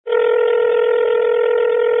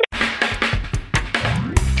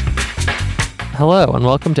Hello, and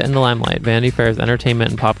welcome to In the Limelight, Vanity Fair's entertainment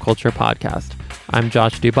and pop culture podcast. I'm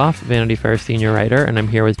Josh Duboff, Vanity Fair senior writer, and I'm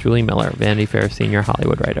here with Julie Miller, Vanity Fair senior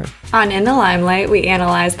Hollywood writer. On In the Limelight, we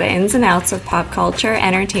analyze the ins and outs of pop culture,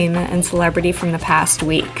 entertainment, and celebrity from the past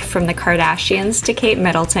week, from the Kardashians to Kate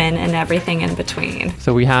Middleton and everything in between.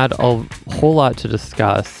 So we had a whole lot to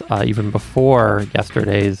discuss even before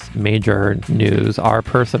yesterday's major news, our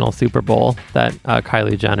personal Super Bowl that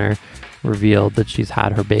Kylie Jenner revealed that she's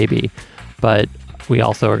had her baby. But we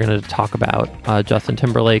also are going to talk about Justin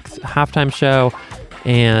Timberlake's halftime show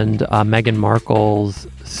and Meghan Markle's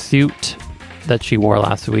suit that she wore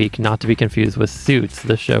last week, not to be confused with Suits,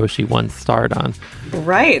 the show she once starred on.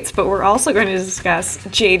 Right, but we're also going to discuss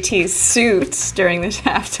JT's Suits during this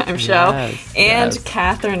halftime show and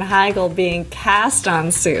Katherine Heigl being cast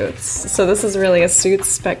on Suits. So this is really a Suits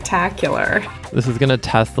spectacular. This is going to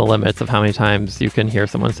test the limits of how many times you can hear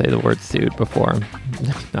someone say the word suit before,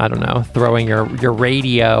 I don't know, throwing your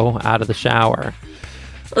radio out of the shower.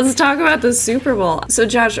 Let's talk about the Super Bowl. So,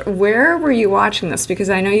 Josh, where were you watching this? Because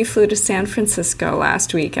I know you flew to San Francisco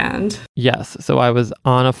last weekend. Yes. So I was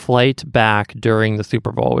on a flight back during the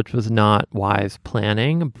Super Bowl, which was not wise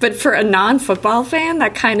planning. But for a non-football fan,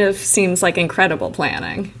 that kind of seems like incredible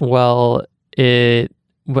planning. Well, it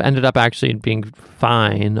ended up actually being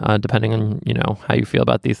fine, depending on, how you feel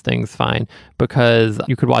about these things, fine, because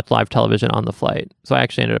you could watch live television on the flight. So I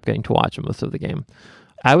actually ended up getting to watch most of the game.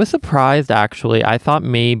 I was surprised, actually. I thought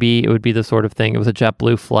maybe it would be the sort of thing. It was a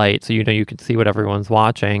JetBlue flight, so you could see what everyone's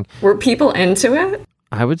watching. Were people into it?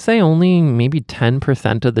 I would say only maybe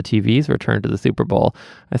 10% of the TVs returned to the Super Bowl.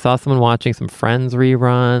 I saw someone watching some Friends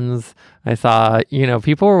reruns. I saw,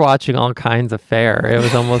 people were watching all kinds of fare. It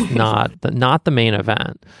was almost not the main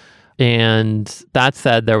event. And that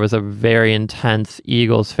said, there was a very intense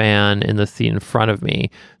Eagles fan in the seat in front of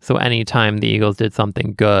me. So anytime the Eagles did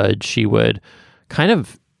something good, she would kind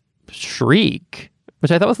of shriek,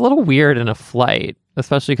 which I thought was a little weird in a flight,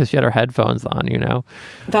 especially because she had her headphones on,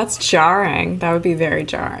 That's jarring. That would be very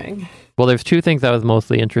jarring. Well, there's two things I was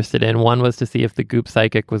mostly interested in. One was to see if the Goop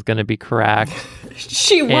Psychic was going to be correct.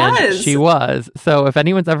 She was. She was. So if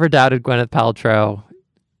anyone's ever doubted Gwyneth Paltrow,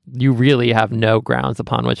 you really have no grounds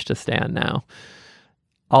upon which to stand now.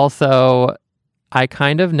 Also, I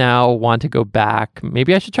kind of now want to go back.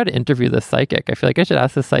 Maybe I should try to interview the psychic. I feel like I should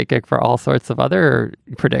ask the psychic for all sorts of other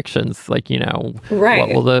predictions, like,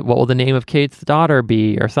 right. What will the name of Kate's daughter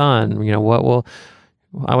be or son?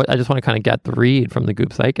 I just want to kind of get the read from the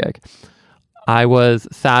Goop Psychic. I was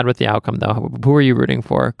sad with the outcome, though. Who were you rooting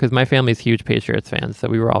for? Because my family's huge Patriots fans, so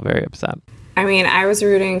we were all very upset. I mean, I was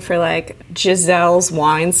rooting for Giselle's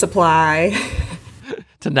wine supply.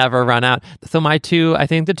 To never run out. So I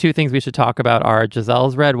think the two things we should talk about are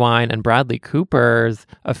Giselle's red wine and Bradley Cooper's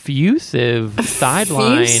effusive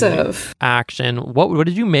sideline action. What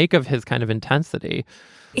did you make of his kind of intensity?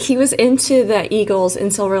 He was into the Eagles in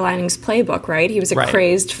Silver Linings Playbook, right? He was a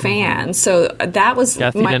crazed fan. So that was...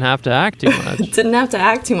 Guess he didn't have to act too much. Didn't have to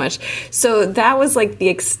act too much. So that was the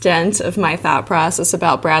extent of my thought process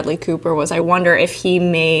about Bradley Cooper was I wonder if he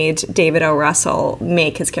made David O. Russell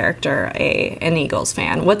make his character an Eagles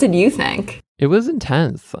fan. What did you think? It was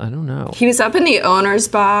intense. I don't know. He was up in the owner's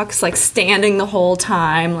box, standing the whole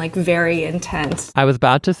time, very intense. I was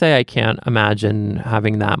about to say I can't imagine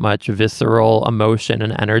having that much visceral emotion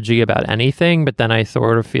and energy about anything, but then I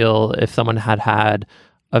sort of feel if someone had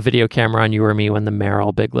a video camera on you or me when the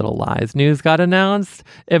Meryl Big Little Lies news got announced,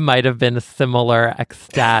 it might have been a similar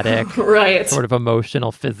ecstatic, right, sort of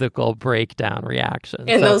emotional, physical breakdown reaction.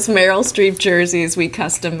 In those Meryl Streep jerseys we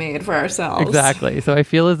custom made for ourselves. Exactly. So I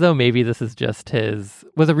feel as though maybe this is just his...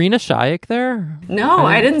 Was Irina Shayk there? No,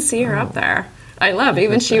 I didn't see her up there. I love,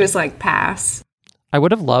 even she was pass. I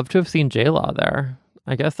would have loved to have seen J-Law there.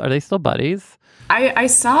 I guess, are they still buddies? I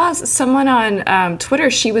saw someone on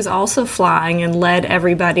Twitter, she was also flying and led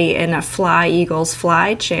everybody in a Fly, Eagles,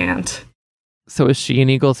 Fly chant. So is she an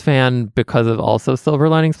Eagles fan because of also Silver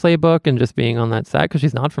Linings Playbook and just being on that set? Because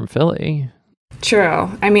she's not from Philly. True.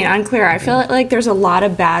 I mean, unclear. I feel like there's a lot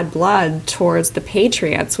of bad blood towards the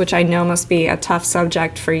Patriots, which I know must be a tough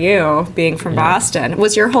subject for you, being from Boston.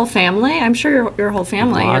 Was your whole family? I'm sure your whole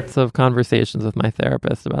family. Lots of conversations with my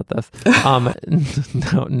therapist about this.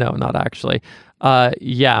 No, not actually.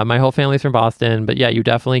 My whole family's from Boston, but you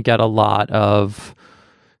definitely get a lot of,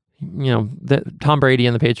 Tom Brady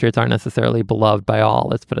and the Patriots aren't necessarily beloved by all.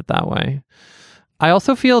 Let's put it that way. I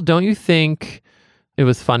also feel, don't you think... It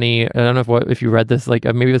was funny. I don't know if you read this,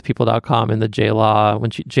 maybe it was people.com and the J-Law, when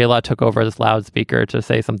J-Law took over this loudspeaker to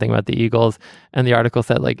say something about the Eagles, and the article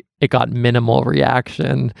said, it got minimal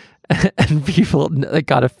reaction. and people like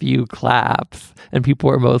got a few claps, and people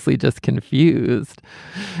were mostly just confused.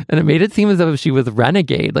 And it made it seem as though she was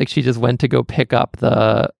renegade, like she just went to go pick up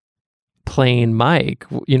the plain mic,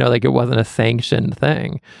 like it wasn't a sanctioned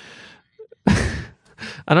thing.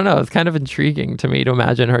 I don't know. It's kind of intriguing to me to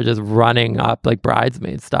imagine her just running up like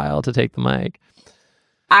bridesmaid style to take the mic.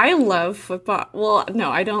 I love football. Well, no,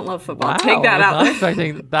 I don't love football. Wow, Take that out.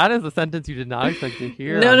 That is a sentence you did not expect to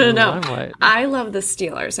hear. No. I love the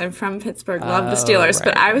Steelers. I'm from Pittsburgh. Love the Steelers. Right,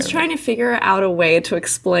 but I was trying to figure out a way to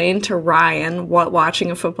explain to Ryan what watching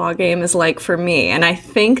a football game is like for me. And I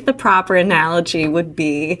think the proper analogy would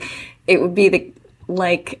be,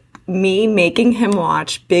 like me making him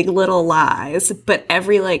watch Big Little Lies, but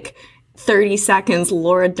every 30 seconds,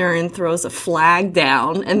 Laura Dern throws a flag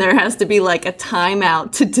down and there has to be a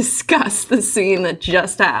timeout to discuss the scene that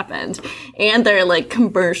just happened. And they're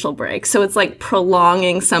commercial breaks. So it's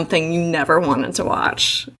prolonging something you never wanted to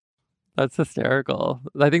watch. That's hysterical.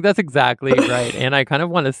 I think that's exactly right. And I kind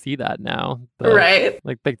of want to see that now. Right.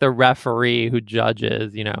 Like the referee who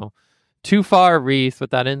judges, too far, Reese,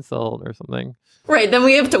 with that insult or something. Right. Then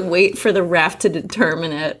we have to wait for the ref to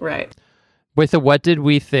determine it. Right. Wait, so what did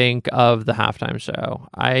we think of the halftime show?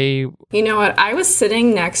 You know what? I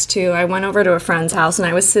went over to a friend's house and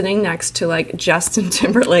I was sitting next to Justin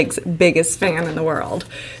Timberlake's biggest fan in the world.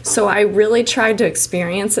 So I really tried to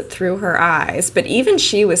experience it through her eyes. But even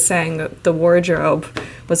she was saying that the wardrobe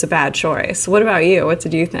was a bad choice. What about you? What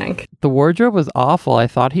did you think? The wardrobe was awful. I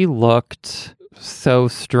thought he looked so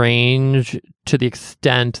strange to the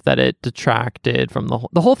extent that it detracted from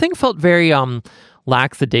the whole thing. Felt very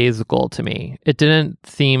lackadaisical to me. It didn't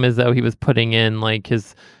seem as though he was putting in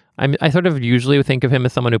his... I sort of usually would think of him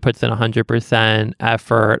as someone who puts in 100%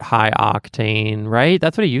 effort, high octane, right?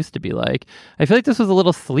 That's what he used to be like. I feel like this was a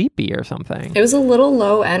little sleepy or something. It was a little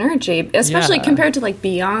low energy, especially compared to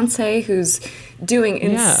Beyonce, who's doing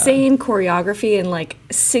insane choreography in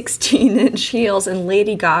 16-inch heels, and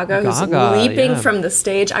Lady Gaga, who's leaping from the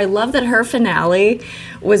stage. I love that her finale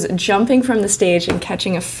was jumping from the stage and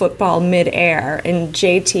catching a football midair, and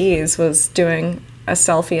JT's was doing a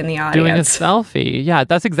selfie in the audience. Doing a selfie. Yeah,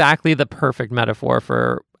 that's exactly the perfect metaphor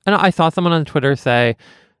for... And I saw someone on Twitter say,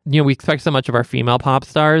 we expect so much of our female pop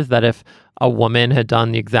stars that if a woman had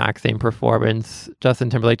done the exact same performance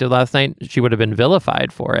Justin Timberlake did last night, she would have been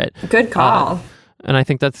vilified for it. Good call. And I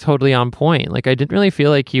think that's totally on point. I didn't really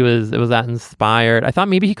feel like it was that inspired. I thought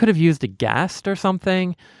maybe he could have used a guest or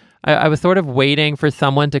something. I was sort of waiting for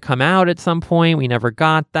someone to come out at some point. We never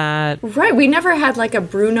got that. Right. We never had a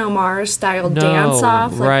Bruno Mars style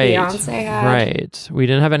dance-off Beyonce had. Right. We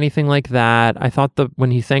didn't have anything like that. I thought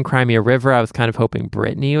when he sang Cry Me a River, I was kind of hoping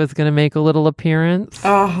Britney was going to make a little appearance.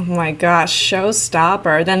 Oh my gosh,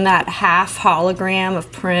 showstopper. Then that half hologram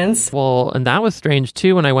of Prince. Well, and that was strange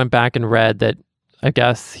too when I went back and read that I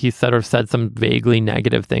guess he sort of said some vaguely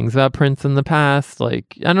negative things about Prince in the past. I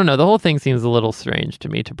don't know. The whole thing seems a little strange to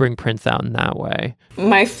me to bring Prince out in that way.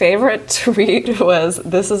 My favorite tweet was,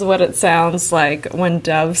 "This is what it sounds like when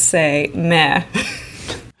doves say meh."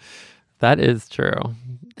 That is true.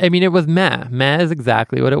 I mean, it was meh. Meh is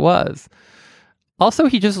exactly what it was. Also,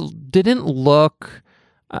 he just didn't look...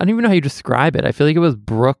 I don't even know how you describe it. I feel like it was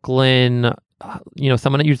Brooklyn...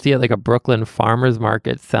 someone that you'd see at a Brooklyn farmer's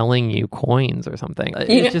market selling you coins or something.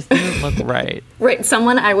 It just didn't look right. Right.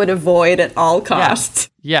 Someone I would avoid at all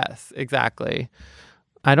costs. Yes, exactly.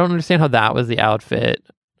 I don't understand how that was the outfit.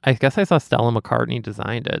 I guess I saw Stella McCartney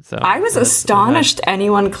designed it. So I was astonished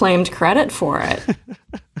anyone claimed credit for it.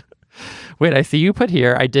 Wait, I see you put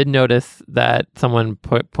here. I did notice that someone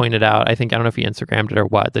pointed out, I don't know if he Instagrammed it or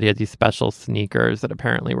what, that he had these special sneakers that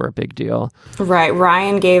apparently were a big deal. Right.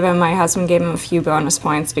 My husband gave him a few bonus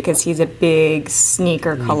points because he's a big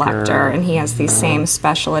sneaker collector and he has these same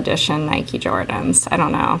special edition Nike Jordans. I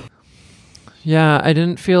don't know. Yeah, I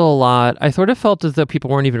didn't feel a lot. I sort of felt as though people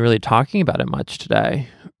weren't even really talking about it much today.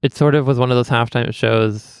 It sort of was one of those halftime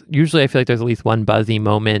shows. Usually I feel like there's at least one buzzy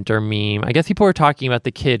moment or meme. I guess people were talking about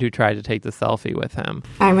the kid who tried to take the selfie with him.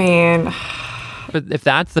 I mean... But if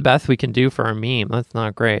that's the best we can do for a meme, that's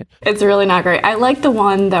not great. It's really not great. I like the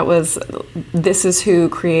one that was, this is who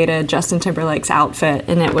created Justin Timberlake's outfit,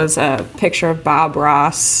 and it was a picture of Bob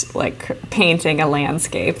Ross, painting a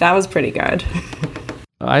landscape. That was pretty good.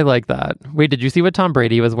 I like that. Wait, did you see what Tom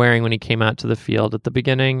Brady was wearing when he came out to the field at the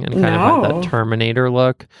beginning and kind of had that Terminator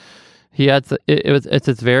look? He had it's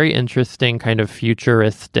this very interesting kind of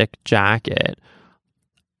futuristic jacket.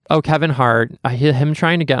 Oh, Kevin Hart, him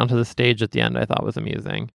trying to get onto the stage at the end, I thought was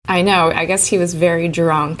amusing. I know. I guess he was very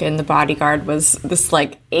drunk, and the bodyguard was this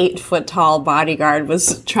 8-foot tall bodyguard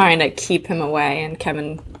was trying to keep him away, and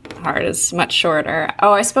Kevin part is much shorter.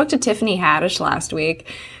 Oh, I spoke to Tiffany Haddish last week,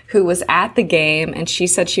 who was at the game, and she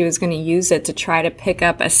said she was going to use it to try to pick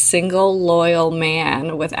up a single loyal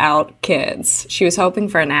man without kids. She was hoping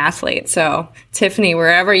for an athlete. So, Tiffany,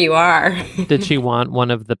 wherever you are. Did she want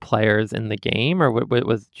one of the players in the game, or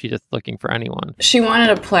was she just looking for anyone? She wanted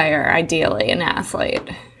a player, ideally, an athlete.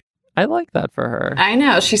 I like that for her. I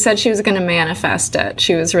know. She said she was going to manifest it.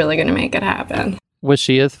 She was really going to make it happen. Was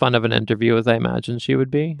she as fun of an interview as I imagined she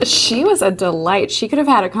would be? She was a delight. She could have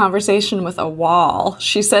had a conversation with a wall.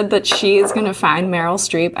 She said that she is going to find Meryl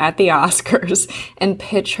Streep at the Oscars and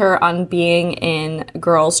pitch her on being in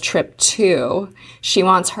Girls Trip 2. She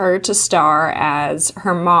wants her to star as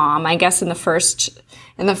her mom, I guess in the first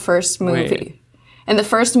movie. Wait. In the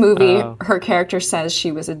first movie, her character says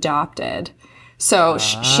she was adopted. So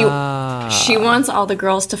she wants all the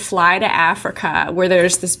girls to fly to Africa, where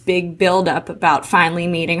there's this big buildup about finally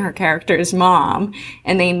meeting her character's mom,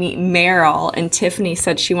 and they meet Meryl, and Tiffany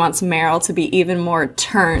said she wants Meryl to be even more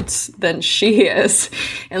turnt than she is.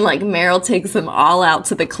 And like Meryl takes them all out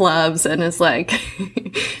to the clubs and is like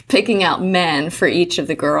picking out men for each of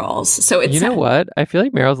the girls. So it's, you know what? I feel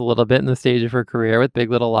like Meryl's a little bit in the stage of her career with Big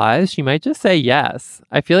Little Lies. She might just say yes.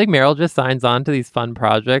 I feel like Meryl just signs on to these fun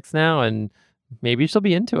projects now, and maybe she'll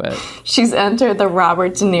be into it. She's entered the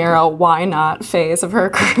Robert De Niro why not phase of her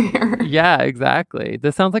career. Yeah, exactly.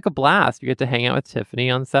 This sounds like a blast. You get to hang out with Tiffany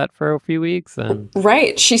on set for a few weeks.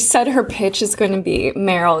 Right. She said her pitch is going to be,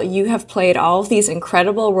 Meryl, you have played all of these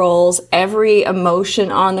incredible roles, every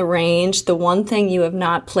emotion on the range. The one thing you have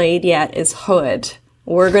not played yet is Hood.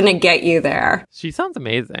 We're going to get you there. She sounds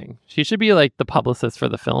amazing. She should be like the publicist for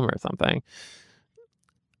the film or something.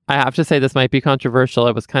 I have to say this might be controversial.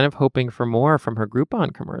 I was kind of hoping for more from her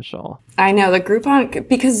Groupon commercial. I know, the Groupon,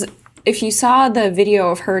 because if you saw the video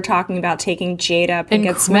of her talking about taking Jada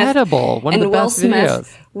Pinkett Smith incredible, one of the best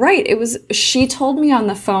videos. Right. It was, she told me on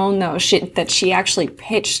the phone, though, that she actually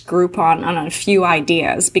pitched Groupon on a few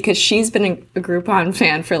ideas because she's been a Groupon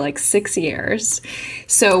fan for like 6 years.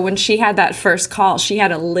 So when she had that first call, she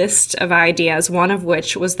had a list of ideas, one of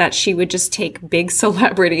which was that she would just take big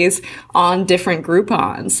celebrities on different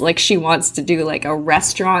Groupons. Like she wants to do like a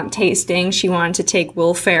restaurant tasting. She wanted to take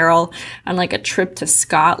Will Ferrell on like a trip to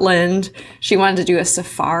Scotland. She wanted to do a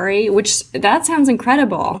safari, which that sounds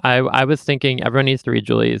incredible. I was thinking everyone needs to read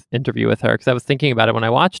Julie's interview with her because I was thinking about it when I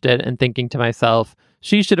watched it and thinking to myself,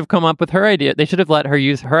 she should have come up with her idea. They should have let her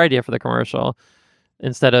use her idea for the commercial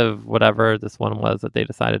instead of whatever this one was that they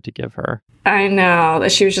decided to give her. I know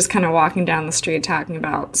that she was just kind of walking down the street talking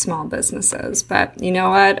about small businesses. But you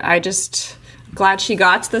know what? Glad she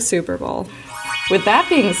got to the Super Bowl. With that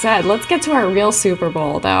being said, let's get to our real Super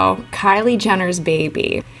Bowl, though. Kylie Jenner's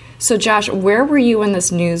baby. So Josh, where were you when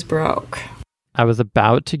this news broke? I was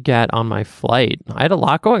about to get on my flight. I had a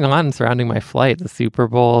lot going on surrounding my flight. The Super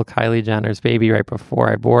Bowl, Kylie Jenner's baby right before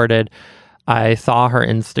I boarded. I saw her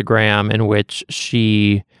Instagram in which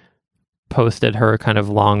she posted her kind of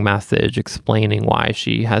long message explaining why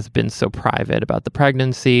she has been so private about the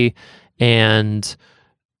pregnancy. And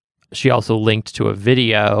she also linked to a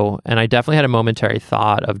video. And I definitely had a momentary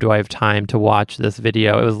thought of, do I have time to watch this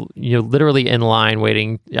video? It was literally in line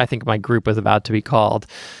waiting. I think my group was about to be called.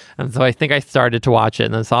 And so I think I started to watch it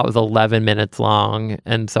and then saw it was 11 minutes long.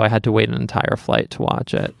 And so I had to wait an entire flight to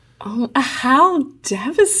watch it. Oh, how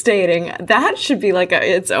devastating. That should be like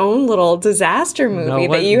its own little disaster movie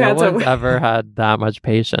that you had to... No one's ever had that much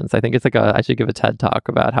patience. I think it's like I should give a TED Talk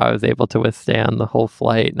about how I was able to withstand the whole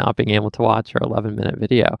flight, not being able to watch her 11-minute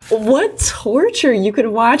video. What torture. You could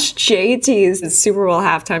watch JT's Super Bowl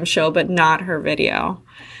halftime show, but not her video.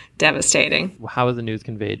 Devastating. How was the news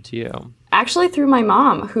conveyed to you? Actually through my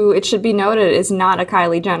mom, who, it should be noted, is not a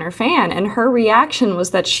Kylie Jenner fan. And her reaction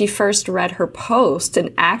was that she first read her post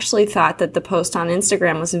and actually thought that the post on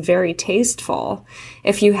Instagram was very tasteful.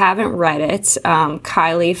 If you haven't read it,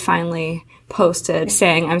 Kylie finally posted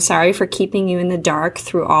saying, "I'm sorry for keeping you in the dark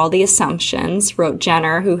through all the assumptions," wrote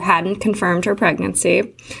Jenner, who hadn't confirmed her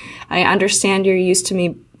pregnancy. "I understand you're used to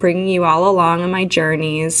me bringing you all along on my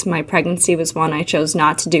journeys. My pregnancy was one I chose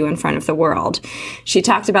not to do in front of the world." She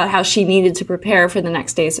talked about how she needed to prepare for the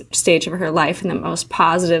next stage of her life in the most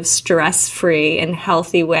positive, stress-free, and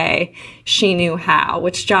healthy way she knew how,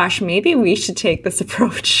 which, Josh, maybe we should take this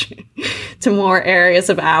approach to more areas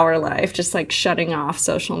of our life, just like shutting off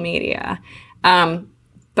social media.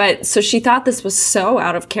 But so she thought this was so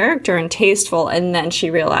out of character and tasteful, and then she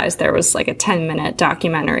realized there was like a 10-minute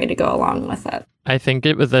documentary to go along with it. I think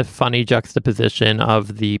it was a funny juxtaposition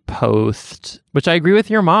of the post, which I agree with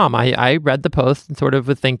your mom. I read the post and sort of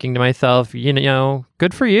was thinking to myself,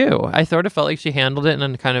 good for you. I sort of felt like she handled it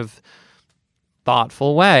in a kind of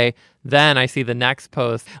thoughtful way. Then I see the next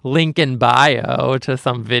post, link in bio to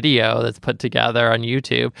some video that's put together on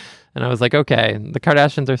YouTube. And I was like, okay, the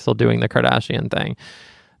Kardashians are still doing the Kardashian thing.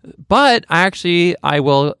 But I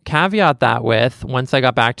will caveat that with, once I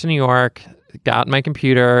got back to New York, got my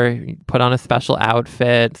computer, put on a special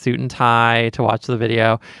outfit, suit and tie to watch the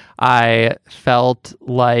video, I felt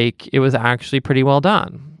like it was actually pretty well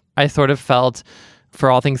done. I sort of felt, for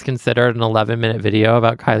all things considered, an 11-minute video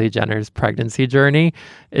about Kylie Jenner's pregnancy journey,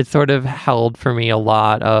 it sort of held for me a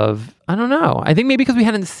lot of, I don't know, I think maybe because we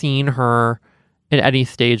hadn't seen her at any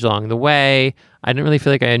stage along the way. I didn't really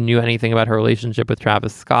feel like I knew anything about her relationship with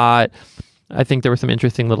Travis Scott. I think there were some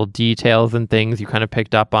interesting little details and things you kind of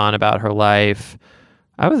picked up on about her life.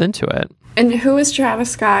 I was into it. And who is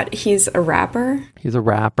Travis Scott? He's a rapper? He's a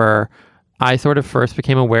rapper. I sort of first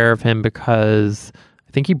became aware of him because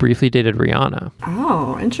I think he briefly dated Rihanna.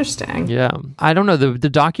 Oh, interesting. Yeah. I don't know. The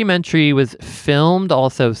documentary was filmed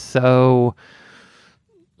also so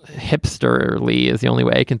hipsterly is the only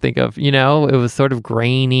way I can think of. You know, it was sort of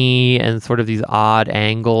grainy and sort of these odd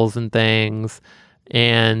angles and things.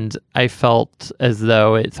 And I felt as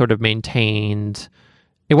though it sort of maintained,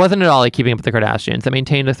 it wasn't at all like Keeping Up with the Kardashians. It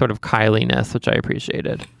maintained a sort of Kylie-ness, which I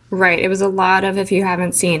appreciated. Right. It was a lot of, if you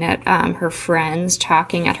haven't seen it, her friends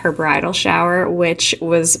talking at her bridal shower, which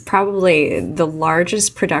was probably the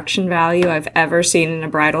largest production value I've ever seen in a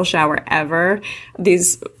bridal shower ever.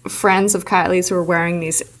 These friends of Kylie's were wearing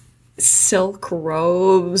these silk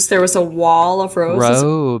robes. There was a wall of roses.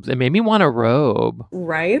 Robes. It made me want a robe.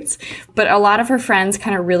 Right. But a lot of her friends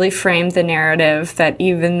kind of really framed the narrative that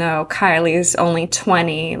even though Kylie's only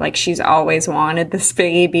 20, like she's always wanted this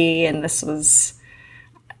baby, and this was,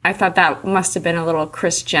 I thought that must have been a little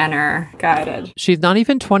Kris Jenner guided. She's not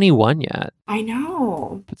even 21 yet. I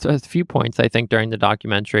know. So a few points, I think, during the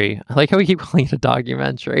documentary. I like how we keep calling it a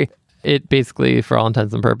documentary. It basically, for all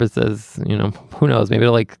intents and purposes, you know, who knows, maybe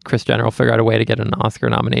like Kris Jenner will figure out a way to get an Oscar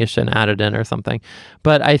nomination added in or something.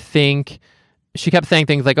 But I think she kept saying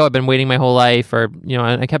things like, oh, I've been waiting my whole life, or, you know,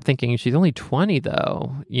 and I kept thinking, she's only 20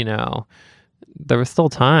 though, you know, there was still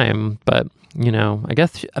time, but, you know, I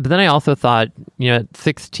guess, but then I also thought, you know, at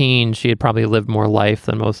 16, she had probably lived more life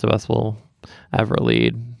than most of us will ever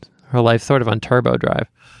lead. Her life sort of on turbo drive.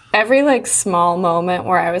 Every like small moment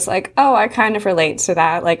where I was like, oh, I kind of relate to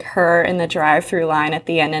that, like her in the drive-through line at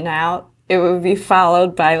the In-N-Out, it would be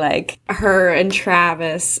followed by like her and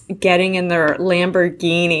Travis getting in their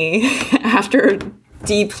Lamborghini after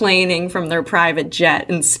deplaning from their private jet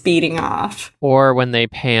and speeding off. Or when they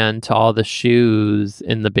pan to all the shoes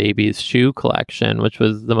in the baby's shoe collection, which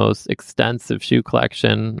was the most extensive shoe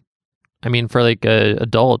collection. I mean, for like an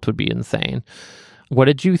adult would be insane. What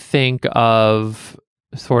did you think of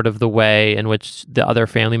sort of the way in which the other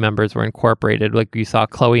family members were incorporated? Like you saw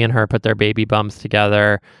Khloe and her put their baby bumps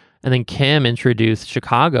together, and then Kim introduced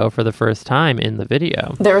Chicago for the first time in the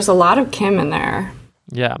video. There was a lot of Kim in there.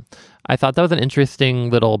 Yeah. I thought that was an interesting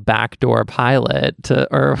little backdoor pilot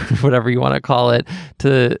to, or whatever you want to call it,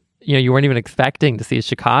 to, you know, you weren't even expecting to see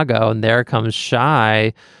Chicago, and there comes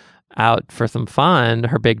Shy out for some fun,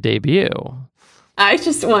 her big debut. I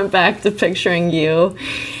just went back to picturing you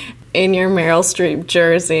in your Meryl Streep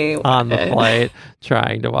jersey on the flight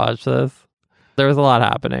trying to watch this. There was a lot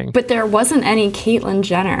happening. But there wasn't any Caitlyn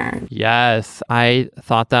Jenner. Yes, I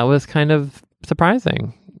thought that was kind of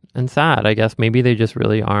surprising and sad. I guess maybe they just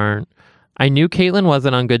really aren't. I knew Caitlyn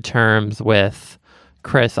wasn't on good terms with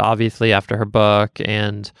Kris, obviously, after her book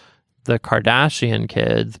and the Kardashian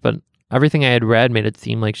kids, but everything I had read made it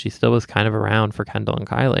seem like she still was kind of around for Kendall and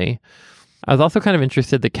Kylie. I was also kind of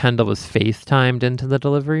interested that Kendall was FaceTimed into the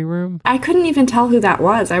delivery room. I couldn't even tell who that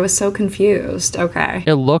was. I was so confused. Okay.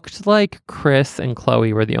 It looked like Kris and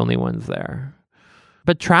Khloe were the only ones there.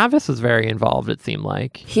 But Travis was very involved, it seemed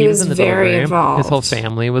like. He was in the very delivery. involved. His whole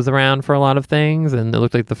family was around for a lot of things, and it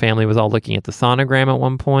looked like the family was all looking at the sonogram at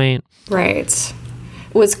one point. Right.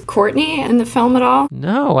 Was Kourtney in the film at all?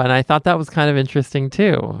 No, and I thought that was kind of interesting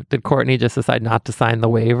too. Did Kourtney just decide not to sign the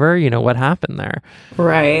waiver? You know, what happened there?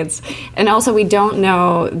 Right. And also, we don't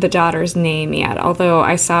know the daughter's name yet, although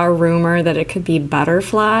I saw a rumor that it could be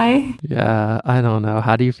Butterfly. Yeah, I don't know.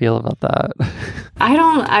 How do you feel about that?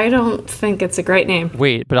 I don't think it's a great name.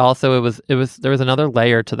 Wait, but also there was another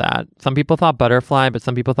layer to that. Some people thought butterfly, but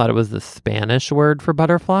some people thought it was the Spanish word for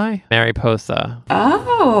butterfly, Mariposa.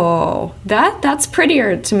 Oh, that's pretty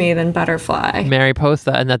prettier to me than Butterfly.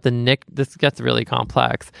 Mariposa, and that this gets really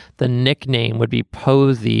complex. The nickname would be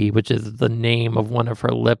Posy, which is the name of one of her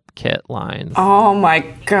lip kit lines. Oh my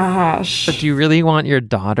gosh. But do you really want your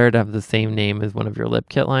daughter to have the same name as one of your lip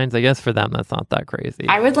kit lines? I guess for them, that's not that crazy.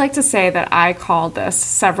 I would like to say that I called this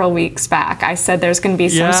several weeks back. I said there's going to be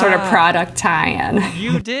some sort of product tie-in.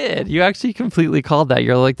 You did. You actually completely called that.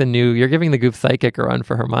 You're like you're giving the Goop Psychic a run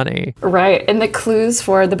for her money. Right. And the clues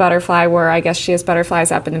for the butterfly were, I guess she has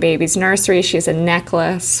butterflies up in the baby's nursery. She has a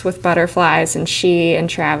necklace with butterflies, and she and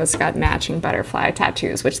Travis got matching butterfly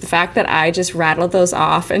tattoos, which the fact that I just rattled those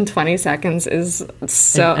off in 20 seconds is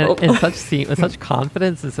so... And with such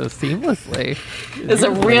confidence and so seamlessly. It's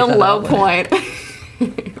a real low point.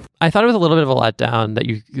 I thought it was a little bit of a letdown that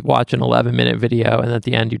you watch an 11-minute video and at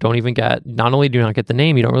the end you don't even get, not only do you not get the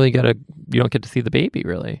name, you don't get to see the baby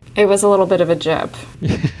really. It was a little bit of a jip.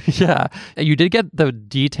 Yeah. You did get the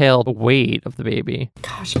detailed weight of the baby.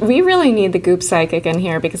 Gosh, we really need the Goop Psychic in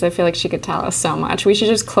here because I feel like she could tell us so much. We should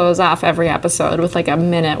just close off every episode with like a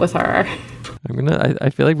minute with her. I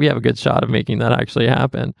feel like we have a good shot of making that actually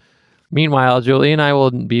happen. Meanwhile, Julie and I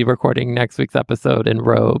will be recording next week's episode in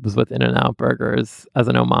robes with In-N-Out Burgers as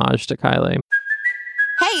an homage to Kylie.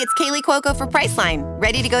 Hey, it's Kaylee Cuoco for Priceline.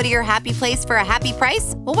 Ready to go to your happy place for a happy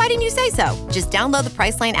price? Well, why didn't you say so? Just download the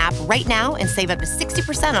Priceline app right now and save up to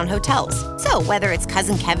 60% on hotels. So whether it's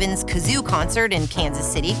Cousin Kevin's Kazoo Concert in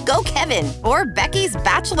Kansas City, go Kevin, or Becky's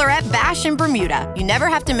Bachelorette Bash in Bermuda, you never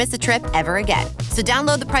have to miss a trip ever again. So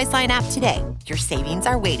download the Priceline app today. Your savings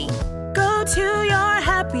are waiting. Go to your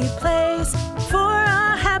happy place for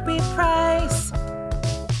a happy price.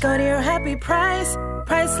 Go to your happy price,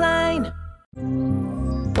 Priceline.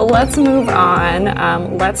 Well, let's move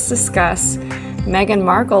on. Let's discuss Meghan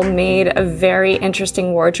Markle made a very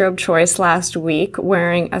interesting wardrobe choice last week,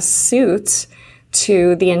 wearing a suit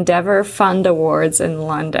to the Endeavour Fund Awards in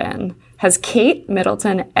London. Has Kate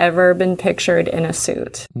Middleton ever been pictured in a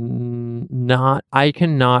suit? I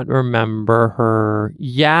cannot remember her.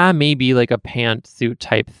 Yeah, maybe like a pantsuit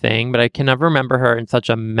type thing, but I can never remember her in such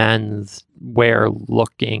a men's wear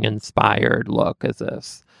looking inspired look as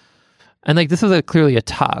this. And like this was clearly a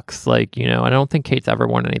tux, like, you know, I don't think Kate's ever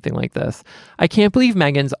worn anything like this. I can't believe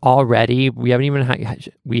Meghan's already, we haven't even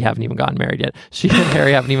gotten married yet. She and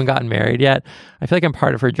Harry haven't even gotten married yet. I feel like I'm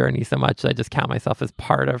part of her journey so much that I just count myself as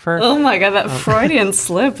part of her. Oh my God, that Freudian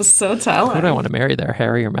slip was so telling. Who do I want to marry there,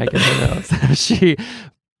 Harry or Meghan? Who knows?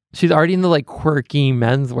 She's already in the like quirky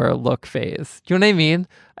menswear look phase. Do you know what I mean?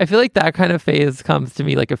 I feel like that kind of phase comes to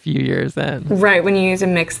me like a few years in. Right, when you need to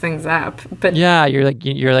mix things up. But yeah,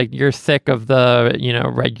 you're sick of the, you know,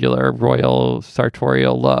 regular royal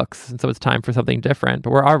sartorial looks, and so it's time for something different. But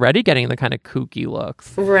we're already getting the kind of kooky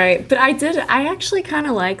looks. Right, but I actually kind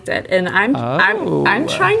of liked it, and I'm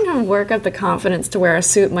trying to work up the confidence to wear a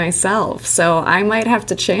suit myself. So I might have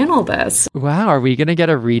to channel this. Wow, are we gonna get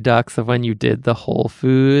a redux of when you did the Whole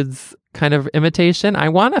Foods kind of imitation? I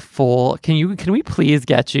want a full, can we please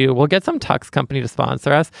get you, we'll get some tux company to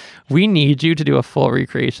sponsor us. We need you to do a full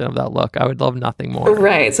recreation of that look. I would love nothing more.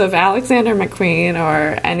 Right. So if Alexander McQueen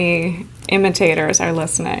or any imitators are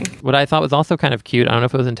listening. What I thought was also kind of cute, I don't know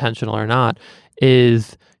if it was intentional or not,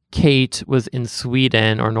 is Kate was in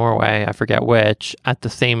Sweden or Norway, I forget which, at the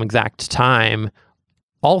same exact time,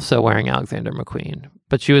 also wearing Alexander McQueen.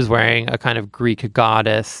 But she was wearing a kind of Greek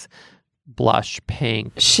goddess blush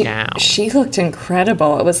pink gown. She looked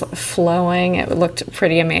incredible. It was flowing. It looked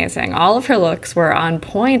pretty amazing. All of her looks were on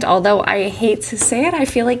point, although I hate to say it, I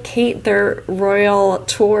feel like Kate, their royal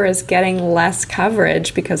tour is getting less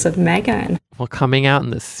coverage because of Meghan. Well, coming out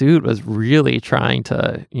in the suit was really trying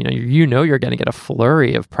to, you're going to get a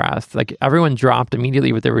flurry of press. Like everyone dropped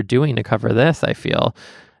immediately what they were doing to cover this, I feel.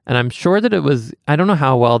 And I'm sure that it was, I don't know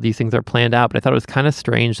how well these things are planned out, but I thought it was kind of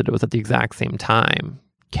strange that it was at the exact same time.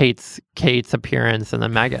 Kate's appearance and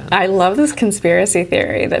then Meghan. I love this conspiracy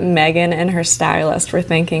theory that Meghan and her stylist were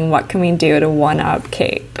thinking, what can we do to one-up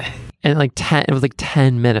Kate? And it was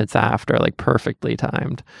 10 minutes after, like perfectly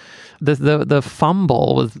timed. The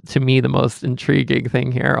fumble was, to me, the most intriguing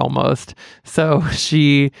thing here almost. So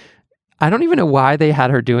I don't even know why they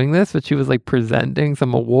had her doing this, but she was like presenting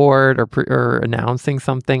some award or announcing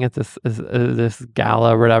something at this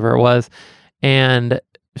gala or whatever it was. And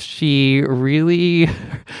she really,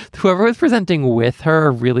 whoever was presenting with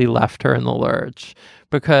her really left her in the lurch,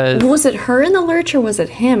 because... Was it her in the lurch or was it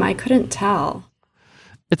him? I couldn't tell.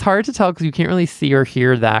 It's hard to tell because you can't really see or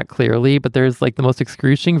hear that clearly, but there's like the most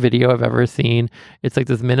excruciating video I've ever seen. It's like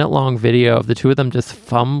this minute-long video of the two of them just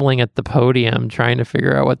fumbling at the podium, trying to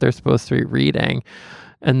figure out what they're supposed to be reading.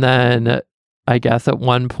 And then I guess at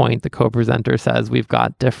one point the co-presenter says, "We've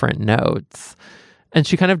got different notes." And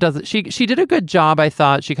she kind of does it. She did a good job, I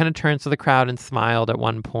thought. She kind of turns to the crowd and smiled at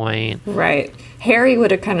one point. Right. Harry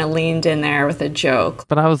would have kind of leaned in there with a joke.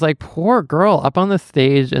 But I was like, poor girl up on the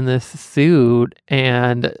stage in this suit.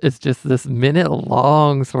 And it's just this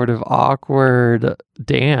minute-long sort of awkward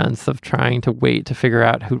dance of trying to wait to figure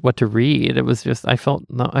out what to read. It was just, I felt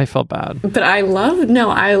bad. But I love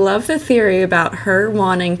the theory about her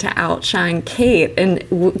wanting to outshine Kate and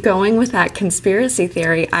going with that conspiracy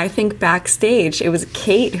theory. I think backstage, it was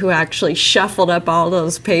Kate who actually shuffled up all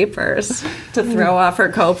those papers to throw off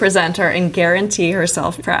her co-presenter and guarantee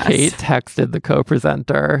herself press. Kate texted the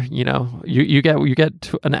co-presenter, you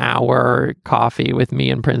get an hour coffee with me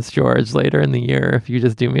and Prince George later in the year if you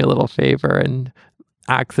just do me a little favor and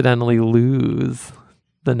accidentally lose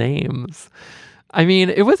the names. I mean,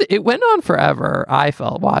 it went on forever. I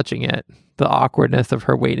felt watching it, the awkwardness of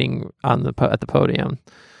her waiting at the podium.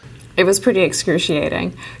 It was pretty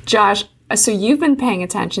excruciating. Josh, so you've been paying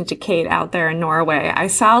attention to Kate out there in Norway. I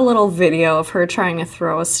saw a little video of her trying to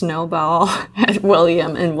throw a snowball at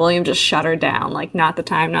William, and William just shut her down, like, not the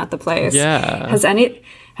time, not the place. Yeah.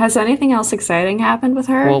 Has anything else exciting happened with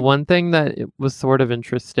her? Well, one thing that was sort of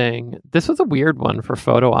interesting, this was a weird one for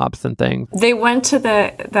photo ops and things. They went to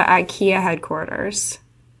the IKEA headquarters,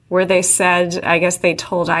 where they said, I guess they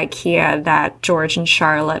told IKEA that George and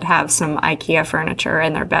Charlotte have some IKEA furniture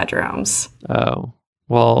in their bedrooms. Oh,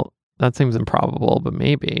 well, that seems improbable, but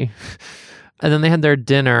maybe. And then they had their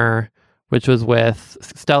dinner, which was with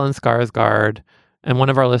Stellan Skarsgård. And one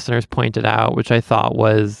of our listeners pointed out, which I thought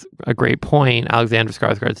was a great point, Alexander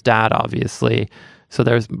Skarsgård's dad, obviously. So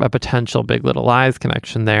there's a potential Big Little Lies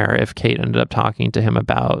connection there if Kate ended up talking to him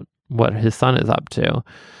about what his son is up to.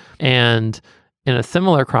 And in a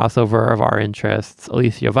similar crossover of our interests,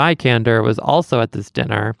 Alicia Vikander was also at this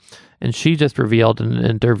dinner, and she just revealed in an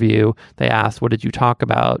interview, they asked, what did you talk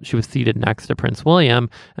about? She was seated next to Prince William,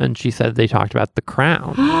 and she said they talked about The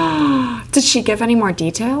Crown. Did she give any more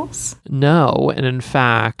details? No, and in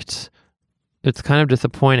fact, it's kind of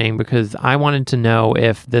disappointing because I wanted to know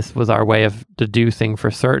if this was our way of deducing for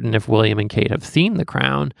certain if William and Kate have seen The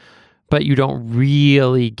Crown. But you don't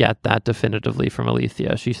really get that definitively from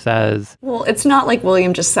Alicia. She says... Well, it's not like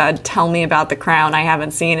William just said, tell me about The Crown, I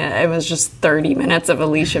haven't seen it. It was just 30 minutes of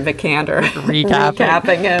Alicia Vikander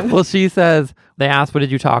recapping him. Well, she says, they asked, what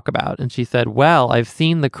did you talk about? And she said, well, I've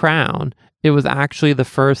seen The Crown. It was actually the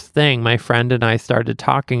first thing my friend and I started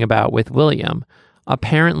talking about with William.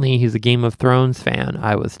 Apparently, he's a Game of Thrones fan,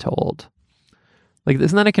 I was told. Like,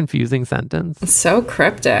 isn't that a confusing sentence? It's so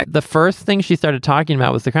cryptic. The first thing she started talking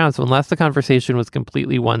about was The Crown. So unless the conversation was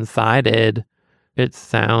completely one-sided, it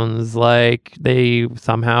sounds like they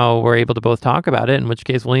somehow were able to both talk about it, in which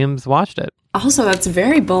case Williams watched it. Also, that's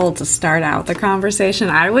very bold to start out the conversation.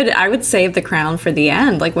 I would save The Crown for the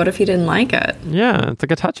end. Like, what if he didn't like it? Yeah, it's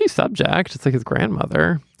like a touchy subject. It's like his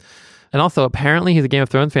grandmother. And also, apparently he's a Game of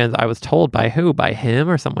Thrones fan. I was told by who? By him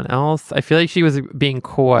or someone else? I feel like she was being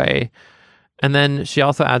coy. And then she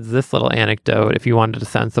also adds this little anecdote, if you wanted a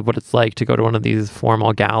sense of what it's like to go to one of these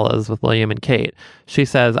formal galas with William and Kate. She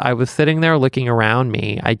says, I was sitting there looking around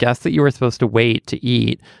me. I guess that you were supposed to wait to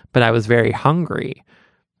eat, but I was very hungry.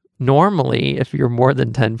 Normally, if you're more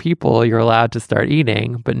than 10 people, you're allowed to start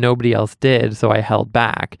eating, but nobody else did, so I held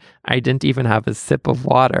back. I didn't even have a sip of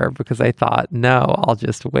water because I thought, no, I'll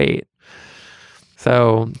just wait.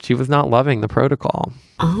 So she was not loving the protocol.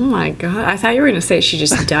 Oh my God. I thought you were going to say she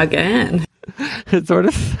just dug in. It sort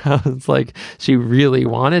of sounds like she really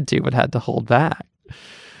wanted to, but had to hold back.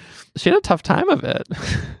 She had a tough time of it.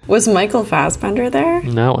 Was Michael Fassbender there?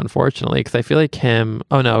 No, unfortunately, because I feel like him...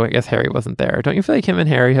 Oh no, I guess Harry wasn't there. Don't you feel like him and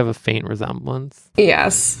Harry have a faint resemblance?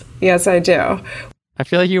 Yes. Yes, I do. I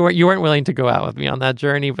feel like you weren't willing to go out with me on that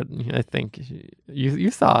journey, but I think you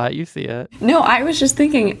saw it. You see it. No, I was just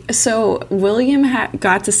thinking, so William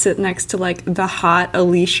got to sit next to, like, the hot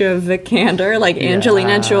Alicia Vikander, like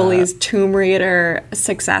Angelina Jolie's Tomb Raider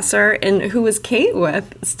successor, and who was Kate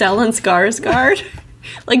with? Stellan Skarsgård?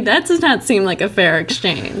 Like, that does not seem like a fair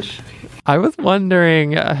exchange. I was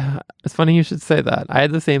wondering, it's funny you should say that. I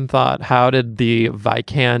had the same thought. How did the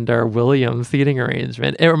Vikander-Williams seating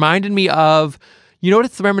arrangement? It reminded me of... You know what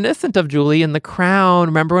it's reminiscent of, Julie? In The Crown,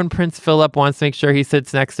 remember when Prince Philip wants to make sure he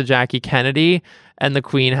sits next to Jackie Kennedy and the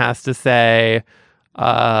Queen has to say,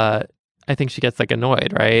 I think she gets like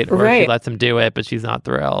annoyed, right? Or right. She lets him do it, but she's not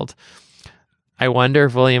thrilled. I wonder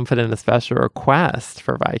if William put in a special request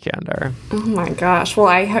for Vikander. Oh my gosh. Well,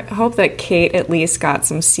 I hope that Kate at least got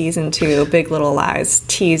some season 2 Big Little Lies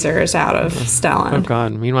teasers out of Stellan. Oh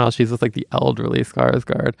God. Meanwhile, she's with like the elderly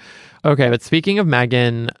Skarsgård. Okay, but speaking of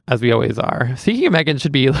Meghan, as we always are, speaking of Meghan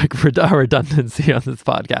should be like a redundancy on this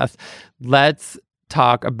podcast. Let's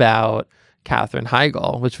talk about Katherine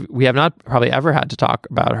Heigl, which we have not probably ever had to talk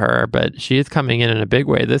about her, but she is coming in a big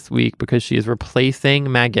way this week because she is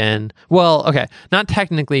replacing Megan. Well, okay, not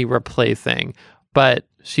technically replacing, but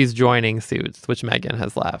she's joining Suits, which Megan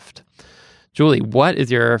has left. Julie, what is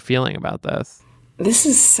your feeling about this? This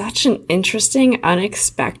is such an interesting,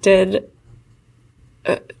 unexpected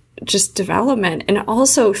just development. And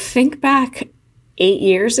also think back 8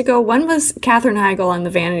 years ago. When was Katherine Heigl on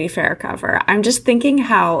the Vanity Fair cover? I'm just thinking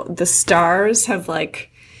how the stars have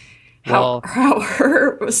how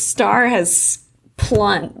her star has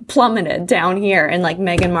plummeted down here, and like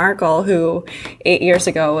Meghan Markle, who 8 years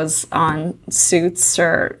ago was on Suits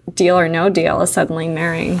or Deal or No Deal, is suddenly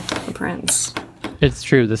marrying the prince. It's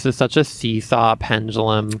true. This is such a seesaw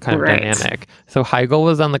pendulum kind of dynamic. So Heigl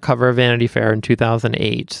was on the cover of Vanity Fair in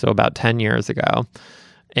 2008, so about 10 years ago.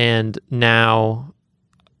 And now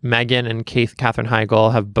Meghan and Katherine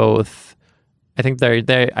Heigl have both, I think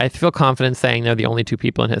I feel confident saying they're the only two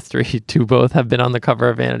people in history to both have been on the cover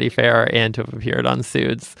of Vanity Fair and to have appeared on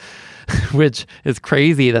Suits, which is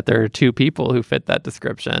crazy that there are two people who fit that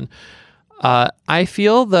description. I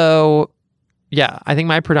feel though, I think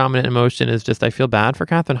my predominant emotion is just I feel bad for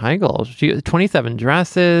Katherine Heigl. She 27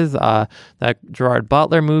 Dresses, that Gerard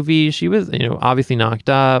Butler movie. She was, obviously knocked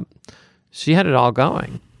up. She had it all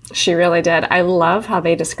going. She really did. I love how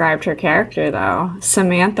they described her character, though.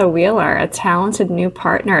 Samantha Wheeler, a talented new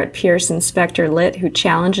partner at Pearson Specter Lit who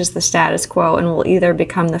challenges the status quo and will either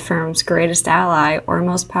become the firm's greatest ally or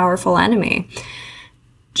most powerful enemy.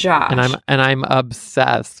 Josh. And I'm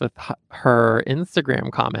obsessed with her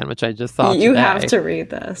Instagram comment, which I just saw today. You have to read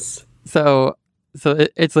this. So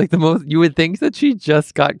it's like the most, you would think that she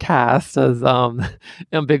just got cast as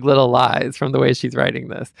in Big Little Lies from the way she's writing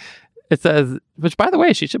this. It says, which by the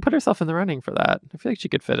way, she should put herself in the running for that. I feel like she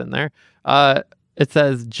could fit in there. It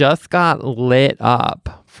says, just got lit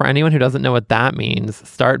up. For anyone who doesn't know what that means,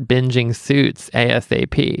 start binging Suits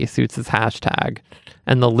ASAP. Suits is hashtag.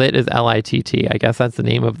 And the lit is LITT. I guess that's the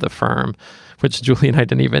name of the firm, which Julie and I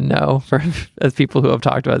didn't even know as people who have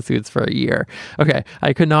talked about Suits for a year. Okay,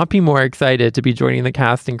 I could not be more excited to be joining the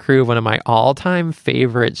cast and crew of one of my all-time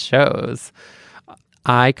favorite shows.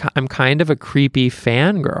 I'm kind of a creepy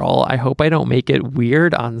fangirl. I hope I don't make it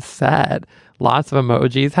weird on set. Lots of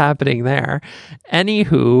emojis happening there.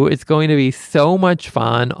 Anywho, it's going to be so much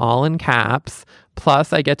fun, all in caps.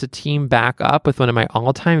 Plus, I get to team back up with one of my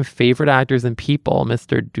all-time favorite actors and people,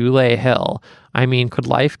 Mr. Dule Hill. I mean, could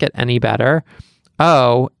life get any better?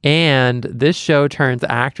 Oh, and this show turns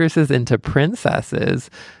actresses into princesses.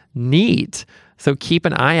 Neat. So keep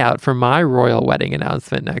an eye out for my royal wedding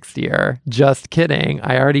announcement next year. Just kidding.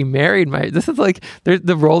 I already married this is like,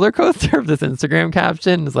 the roller coaster of this Instagram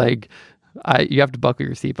caption is like, you have to buckle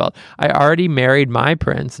your seatbelt. I already married my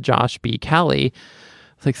prince, Josh B. Kelly.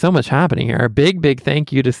 It's like so much happening here. Big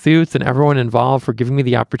thank you to Suits and everyone involved for giving me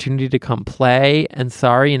the opportunity to come play. And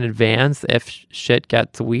sorry in advance if shit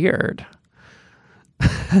gets weird.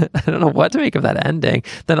 I don't know what to make of that ending.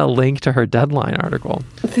 Then a link to her Deadline article.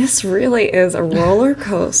 This really is a roller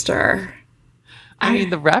coaster. I mean,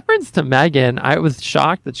 the reference to Megan, I was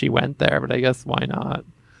shocked that she went there, but I guess why not?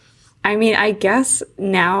 I mean, I guess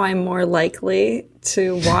now I'm more likely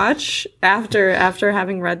to watch after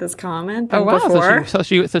having read this comment than before.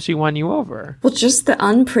 So she won you over. Well, just the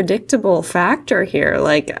unpredictable factor here.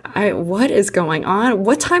 Like, what is going on?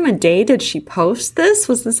 What time of day did she post this?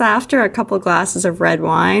 Was this after a couple of glasses of red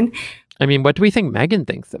wine? I mean, what do we think Megan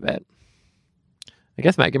thinks of it? I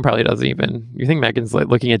guess Megan probably doesn't even... You think Megan's like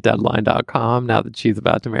looking at Deadline.com now that she's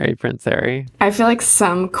about to marry Prince Harry? I feel like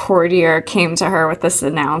some courtier came to her with this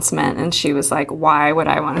announcement and she was like, why would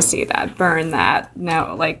I want to see that? Burn that.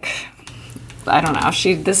 No, like... I don't know.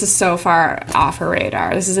 This is so far off her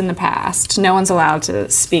radar. This is in the past. No one's allowed to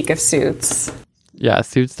speak of Suits. Yeah,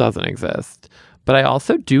 Suits doesn't exist. But I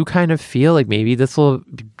also do kind of feel like maybe this will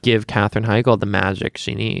give Katherine Heigl the magic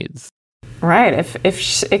she needs. Right.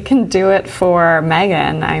 If it can do it for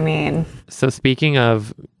Megan, I mean. So speaking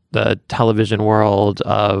of the television world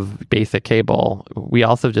of basic cable, we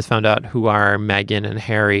also just found out who are Meghan and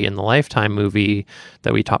Harry in the Lifetime movie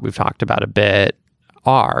that we've talked about a bit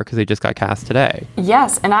are, because they just got cast today.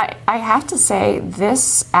 Yes, and I have to say,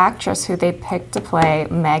 this actress who they picked to play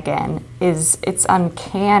Meghan it's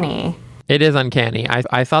uncanny. It is uncanny.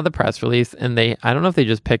 I saw the press release and I don't know if they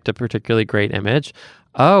just picked a particularly great image.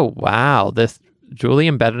 Oh, wow. Julie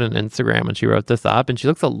embedded on Instagram when she wrote this up, and she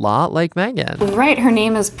looks a lot like Meghan. Right. Her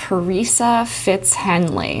name is Parisa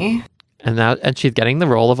Fitz-Henley. And she's getting the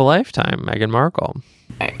role of a lifetime, Meghan Markle.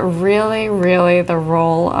 Really, really the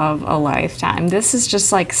role of a lifetime. This is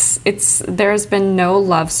just like, there's been no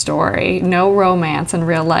love story, no romance in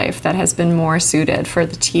real life that has been more suited for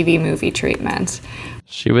the TV movie treatment.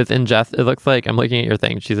 She was in it looks like, I'm looking at your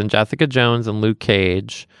thing, she's in Jessica Jones and Luke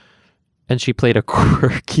Cage, and she played a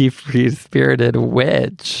quirky, free-spirited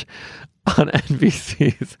witch on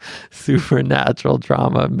NBC's supernatural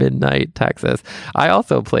drama Midnight Texas. I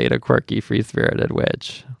also played a quirky, free-spirited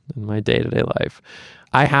witch in my day-to-day life.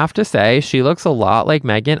 I have to say, she looks a lot like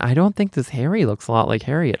Meghan. I don't think this Harry looks a lot like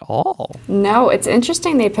Harry at all. No, it's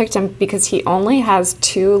interesting they picked him because he only has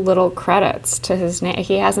 2 little credits to his name.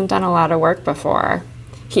 He hasn't done a lot of work before.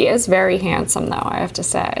 He is very handsome, though, I have to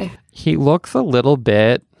say. He looks a little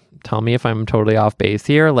bit, tell me if I'm totally off base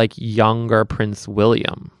here, like younger Prince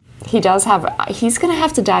William. He does have, he's going to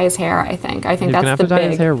have to dye his hair, I think. I think he's that's the big... He's going to have to dye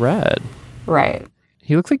his hair red. Right.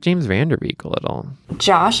 He looks like James Van Der Beek a little.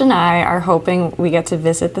 Josh and I are hoping we get to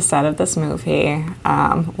visit the set of this movie.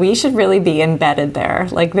 We should really be embedded there.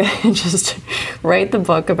 Like, just write the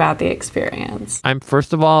book about the experience. I'm,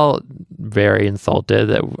 first of all, very insulted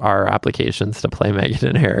that our applications to play Meghan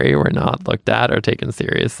and Harry were not looked at or taken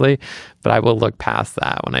seriously. But I will look past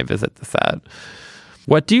that when I visit the set.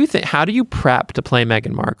 What do you think? How do you prep to play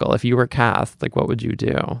Meghan Markle? If you were cast, like, what would you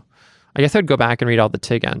do? I guess I'd go back and read all the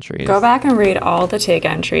TIG entries. Go back and read all the TIG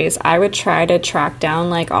entries. I would try to track down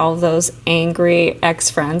like all of those angry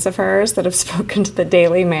ex-friends of hers that have spoken to the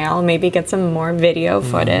Daily Mail, maybe get some more video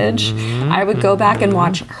footage. I would go back and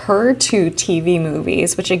watch her 2 TV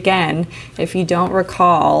movies, which again, if you don't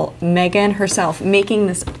recall, Meghan herself, making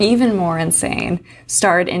this even more insane,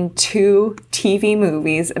 starred in 2 TV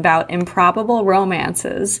movies about improbable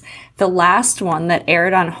romances. The last one that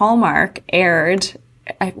aired on Hallmark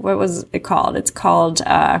what was it called? It's called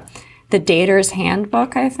The Dater's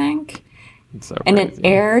Handbook, I think. So and it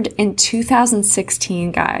aired in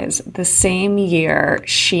 2016, guys, the same year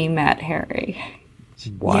she met Harry.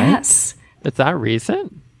 What? Yes. Is that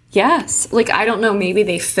recent? Yes. Like, I don't know, maybe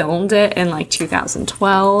they filmed it in like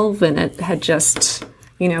 2012 and it had just,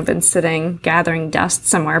 been sitting, gathering dust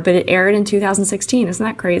somewhere, but it aired in 2016. Isn't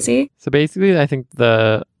that crazy? So basically, I think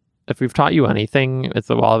if we've taught you anything, it's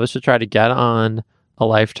that all of us should try to get on a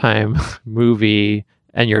Lifetime movie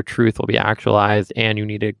and your truth will be actualized and you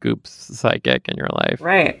need a Goops psychic in your life.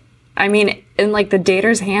 Right. I mean, in like the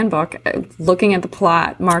Dater's Handbook, looking at the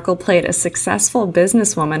plot, Markle played a successful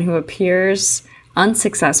businesswoman who appears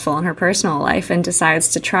unsuccessful in her personal life and decides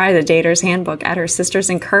to try the Dater's Handbook at her sister's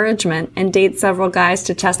encouragement and date several guys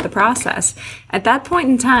to test the process. At that point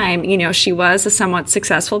in time, she was a somewhat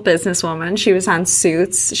successful businesswoman. She was on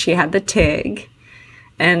Suits. She had the TIG.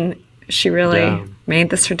 And she really made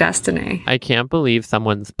this her destiny. I can't believe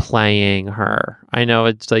someone's playing her. I know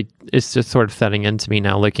it's just sort of setting into me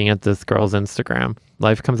now looking at this girl's Instagram.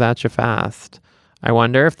 Life comes at you fast. I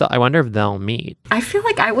wonder if they'll meet. I feel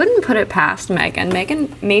like I wouldn't put it past Meghan.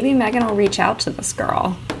 Maybe Meghan will reach out to this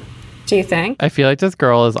girl. Do you think? I feel like this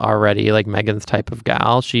girl is already like Meghan's type of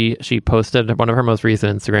gal. She posted one of her most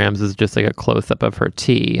recent Instagrams is just like a close-up of her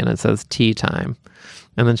tea and it says tea time.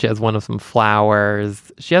 And then she has one of some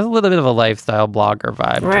flowers. She has a little bit of a lifestyle blogger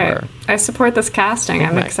vibe to her. I support this casting.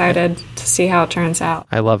 I'm excited to see how it turns out.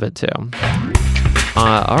 I love it too.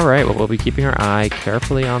 All right, well, we'll be keeping our eye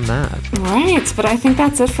carefully on that. Right, but I think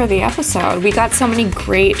that's it for the episode. We got so many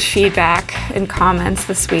great feedback and comments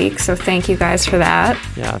this week, so thank you guys for that.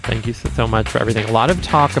 Yeah, thank you so much for everything. A lot of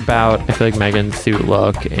talk about, I feel like, Meghan's suit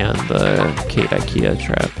look and the Kate IKEA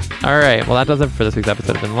trip. All right, well, that does it for this week's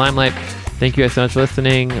episode of In the Limelight. Thank you guys so much for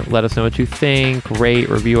listening. Let us know what you think. Rate,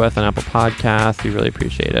 review us on Apple Podcasts. We really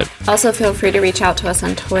appreciate it. Also, feel free to reach out to us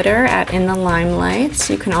on Twitter at In the Limelight.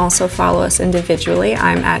 You can also follow us individually.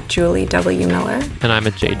 I'm at Julie W. Miller. And I'm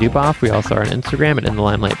at Jay Duboff. We also are on Instagram at In the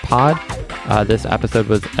Limelight Pod. This episode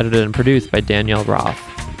was edited and produced by Danielle Roth.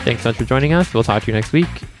 Thanks so much for joining us. We'll talk to you next week.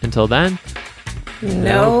 Until then,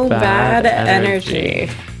 no bad energy.